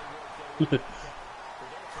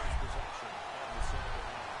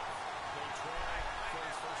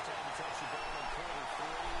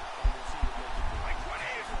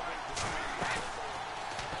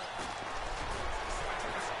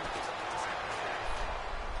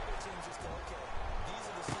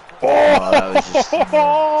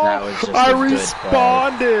 That was just I a good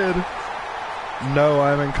responded. No,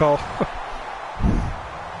 I'm in call.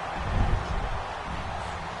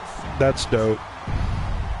 That's dope.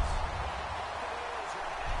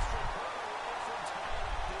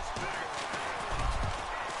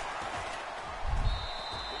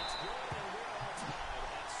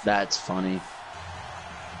 That's funny.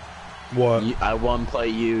 What? I one play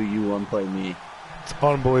you, you one play me. It's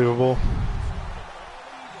unbelievable.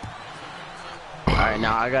 Alright,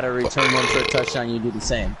 now I gotta return one for a touchdown, you do the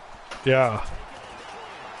same. Yeah.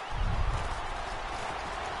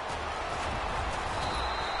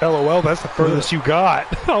 LOL, that's the furthest you got.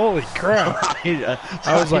 Holy crap.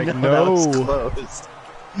 I was like, no. That was close.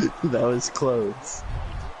 That was close.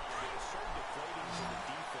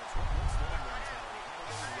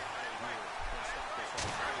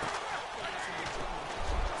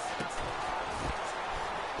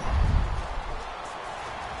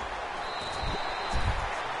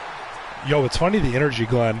 Yo, it's funny the energy,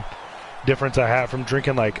 Glenn, difference I have from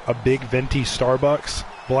drinking like a big venti Starbucks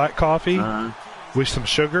black coffee with some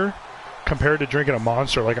sugar compared to drinking a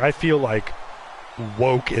Monster. Like, I feel like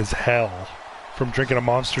woke as hell from drinking a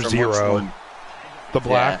Monster Zero. The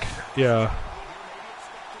black? Yeah.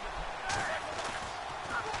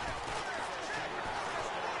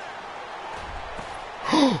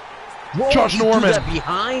 Whoa, Josh Norman!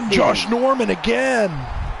 Behind Josh Norman again!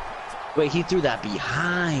 Wait, he threw that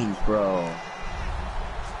behind, bro.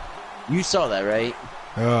 You saw that, right?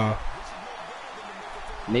 Yeah.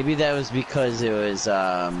 Maybe that was because it was,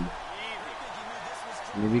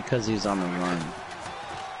 maybe because he was on the run.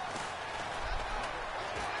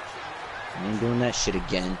 I ain't doing that shit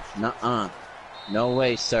again. Nuh-uh. No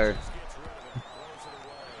way, sir.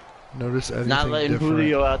 Notice anything Not letting different?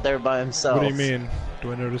 Julio out there by himself. What do you mean?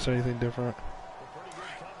 Do I notice anything different?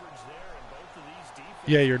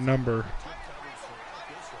 Yeah, your number.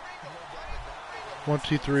 1,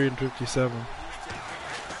 2, 3, and 57.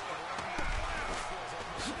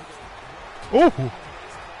 Oh!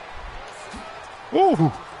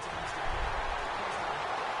 Oh!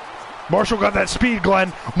 Marshall got that speed,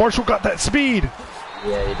 Glenn. Marshall got that speed.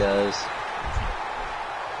 Yeah, he does.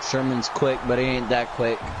 Sherman's quick, but he ain't that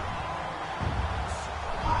quick.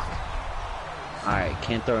 Alright,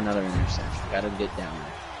 can't throw another interception. Gotta get down there.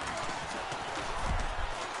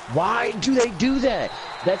 Why do they do that?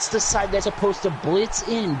 That's the side that's supposed to blitz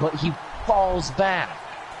in, but he falls back.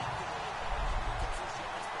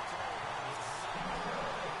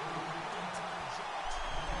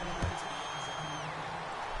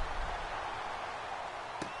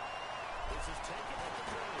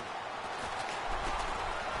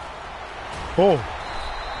 Oh.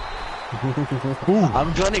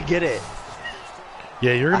 I'm gonna get it.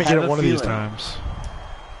 Yeah, you're gonna get it one of these times.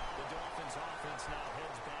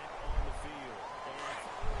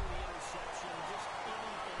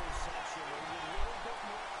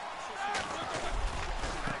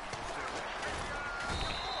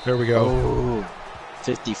 There we go. Oh,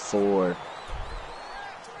 54.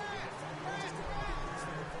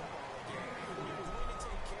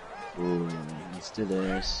 Ooh, let's do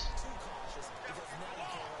this.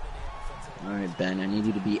 Alright, Ben, I need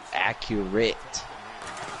you to be accurate.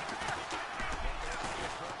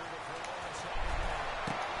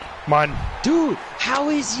 Come on. Dude, how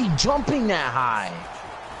is he jumping that high?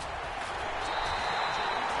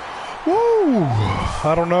 Woo!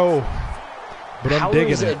 I don't know. But I'm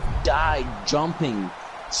digging it. How is a guy jumping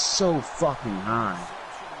so fucking high?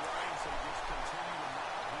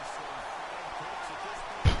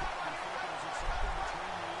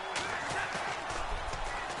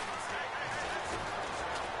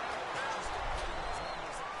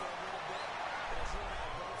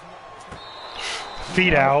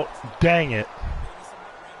 Feet out. Dang it.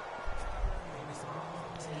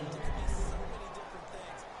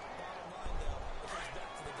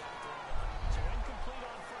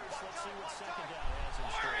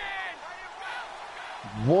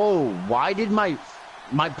 Whoa, why did my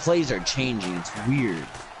plays are changing? It's weird.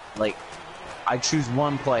 Like, I choose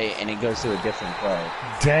one play and it goes to a different play.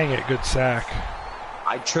 Dang it, good sack.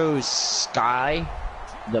 I chose Sky,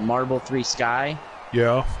 the Marble 3 Sky.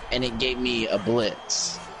 Yeah. And it gave me a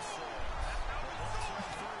blitz.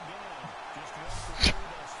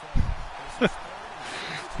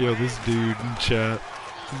 Yo, this dude in chat,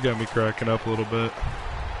 he's got me cracking up a little bit.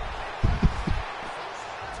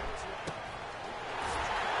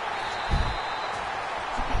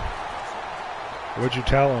 What'd you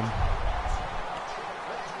tell him?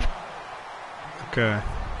 Okay.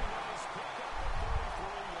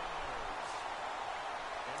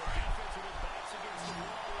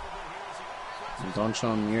 Don't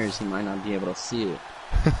show him yours, he might not be able to see it.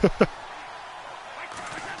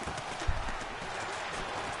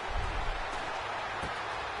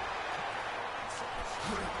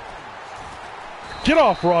 Get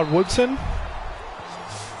off, Rod Woodson.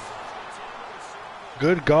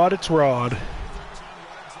 Good God, it's Rod.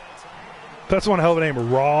 That's one hell of a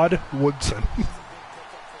name, Rod Woodson.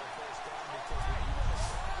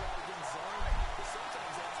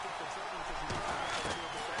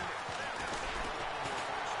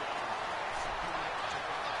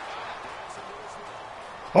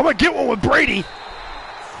 I'm gonna get one with Brady.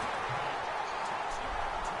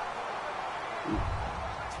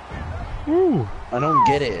 Ooh. I don't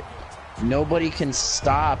get it. Nobody can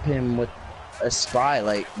stop him with a spy.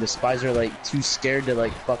 Like, the spies are like too scared to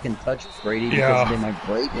like fucking touch Brady because they might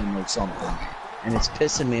break him or something. And it's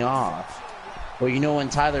pissing me off. Well, you know when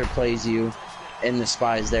Tyler plays you and the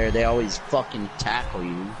spy's there, they always fucking tackle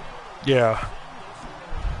you. Yeah.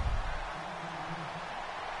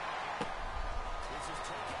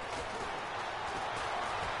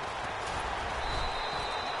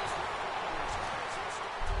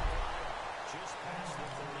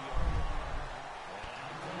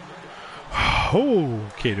 Oh,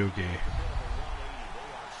 okay.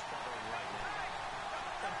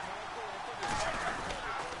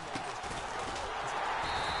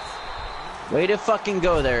 Way to fucking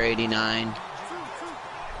go there, 89.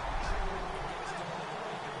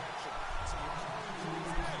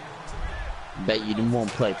 Bet you won't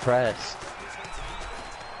play press.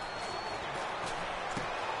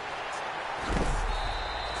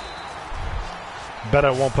 Bet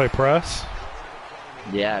I won't play press?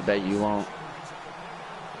 Yeah, I bet you won't.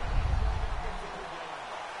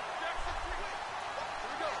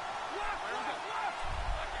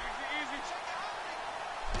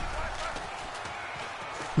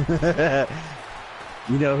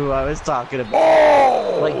 You know who I was talking about.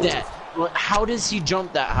 Oh! Like that. How does he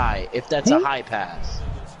jump that high if that's a high pass?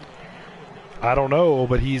 I don't know,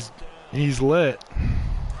 but he's lit.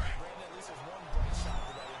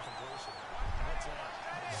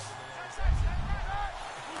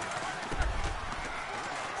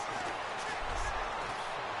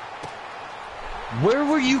 Where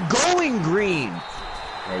were you going, Green?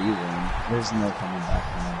 Yeah, you win. There's no coming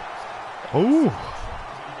back now. Oh.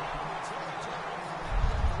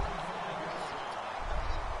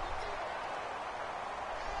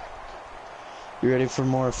 You ready for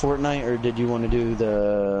more Fortnite, or did you want to do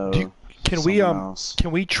the?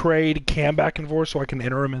 Can we trade Cam back and forth so I can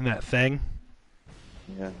enter him in that thing?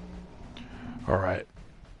 Yeah. All right.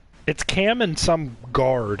 It's Cam and some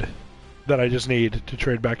guard that I just need to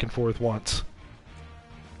trade back and forth once.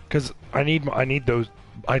 Because I need those.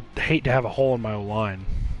 I hate to have a hole in my line.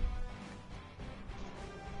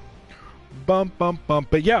 Bump.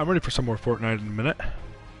 But yeah, I'm ready for some more Fortnite in a minute.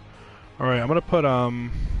 All right, I'm gonna put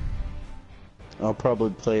I'll probably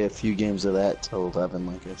play a few games of that till 11,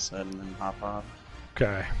 like I said, and then hop off.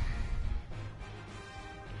 Okay.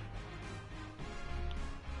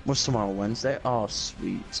 What's tomorrow, Wednesday? Oh,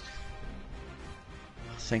 sweet.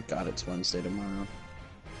 Thank God it's Wednesday tomorrow.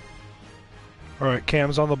 All right,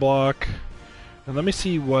 Cam's on the block, and let me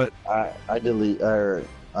see what. I didn't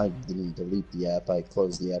delete the app. I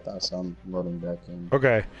closed the app out, so I'm loading back in.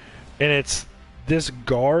 Okay, and it's this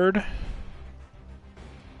guard.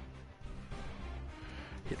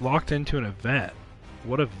 He locked into an event.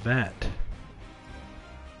 What event?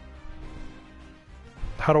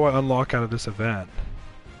 How do I unlock out of this event?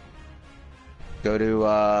 Go to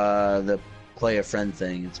the play a friend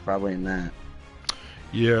thing. It's probably in that.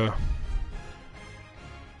 Yeah.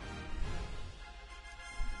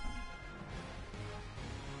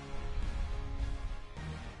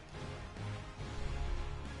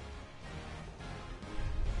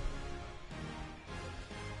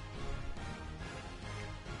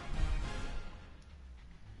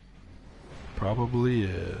 Probably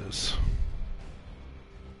is.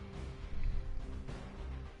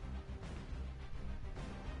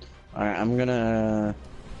 Alright, I'm gonna...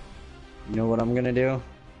 You know what I'm gonna do?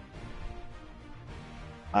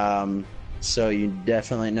 So you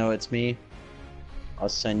definitely know it's me. I'll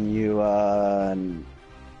send you,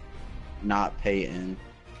 not Peyton.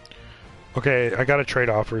 Okay, I got a trade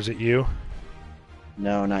offer. Is it you?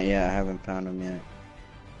 No, not yet. I haven't found him yet.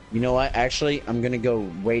 You know what? Actually, I'm gonna go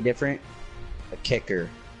way different. A kicker.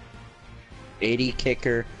 80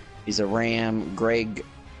 kicker. He's a Ram. Greg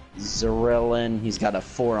Zarellin. He's got a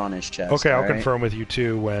 4 on his chest. Okay, I'll right? confirm with you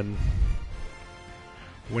too when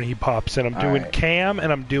he pops in. I'm doing right. Cam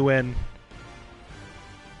and I'm doing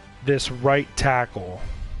this right tackle.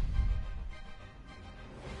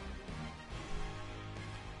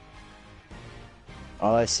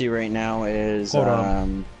 All I see right now is Hold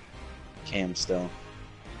on. Cam still.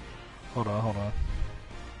 Hold on. Hold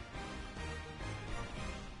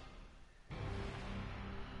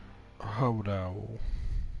on.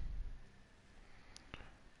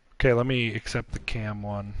 Okay, let me accept the Cam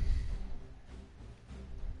one.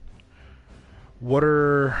 What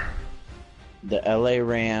are The LA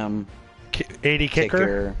Ram 80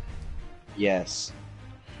 kicker? Yes.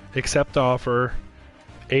 Accept offer.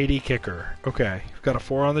 80 kicker. Okay, got a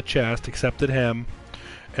 4 on the chest. Accepted him,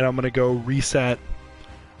 and I'm gonna go reset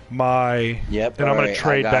my. Yep. And I'm gonna right,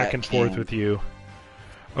 trade back and Cam. forth with you.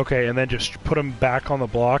 Okay, and then just put him back on the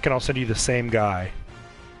block, and I'll send you the same guy.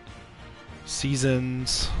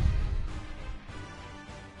 Seasons.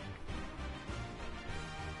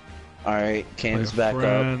 All right, Cam's Play a back up.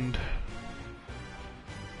 friend.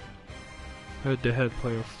 Head to head,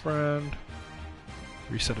 play a friend.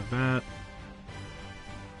 Reset event.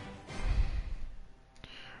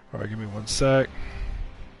 Alright, give me 1 sec.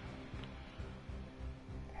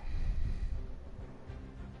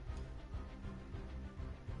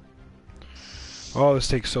 Oh, this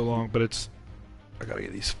takes so long, but it's... I gotta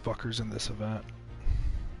get these fuckers in this event.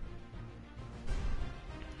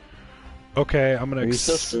 Okay, I'm gonna... Are you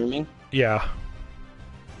still streaming? Yeah.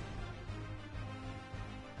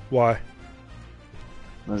 Why?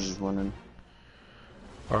 I was just wondering.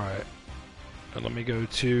 Alright. And let me go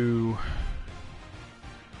to...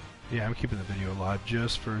 Yeah, I'm keeping the video alive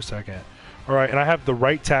just for a second. Alright, and I have the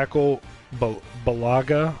right tackle,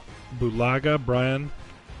 Bulaga, Brian.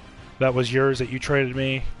 That was yours that you traded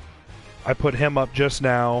me. I put him up just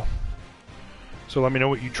now. So let me know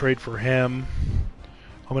what you trade for him.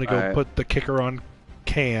 I'm going to go put the kicker on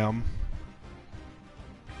Cam.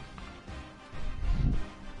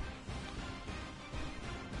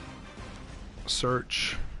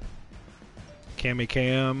 Search. Cammy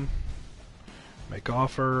Cam. Make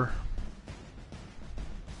offer.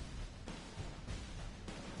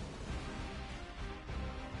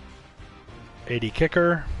 $80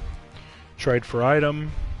 kicker. Trade for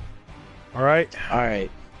item. Alright. Alright.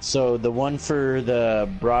 So the one for the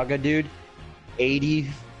Braga dude, 80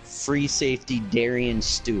 free safety Darian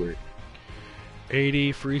Stewart.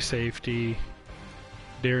 80 free safety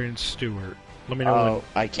Darian Stewart. Let me know Oh,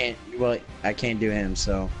 I can't do him,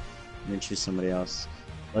 so I'm gonna choose somebody else.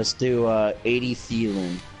 Let's do 80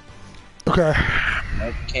 Thielen. Okay.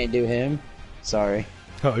 Nope, can't do him. Sorry.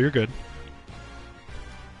 Oh, you're good.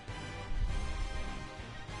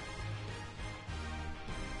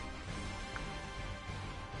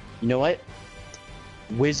 You know what?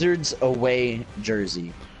 Wizards away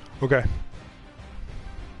jersey. Okay.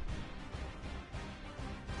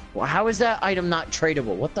 Well, how is that item not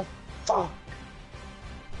tradable? What the fuck?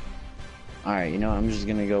 Alright, you know, I'm just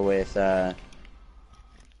gonna go with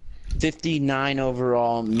 59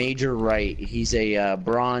 overall, Major Wright. He's a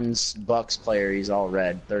bronze Bucks player. He's all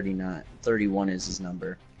red. 39. 31 is his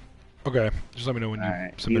number. Okay. Just let me know when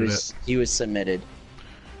you submitted it. He was submitted.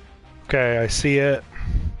 Okay, I see it.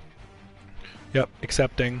 Yep,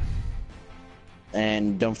 accepting.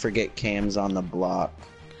 And don't forget Cam's on the block.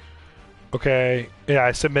 Okay. Yeah,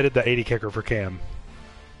 I submitted the 80 kicker for Cam.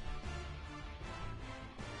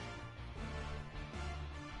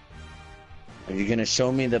 Are you gonna show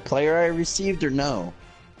me the player I received or no?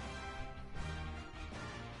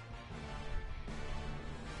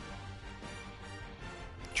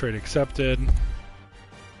 Trade accepted.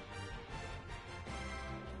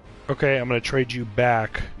 Okay, I'm gonna trade you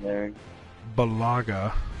back There.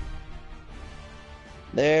 Balaga.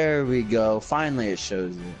 There we go. Finally it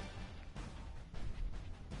shows it.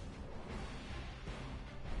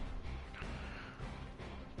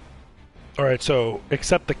 Alright, so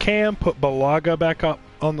accept the Cam, put Balaga back up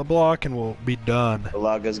on the block, and we'll be done.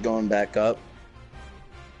 Balaga's going back up.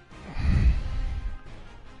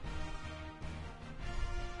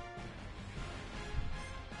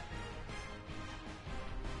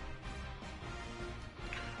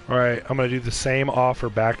 Alright, I'm gonna do the same offer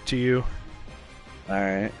back to you.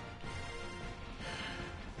 Alright.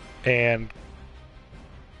 And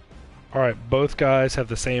alright, both guys have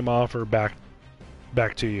the same offer back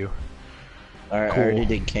to you. Alright, Cool. I already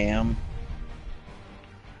did Cam.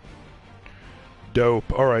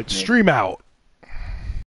 Dope. Alright, stream out.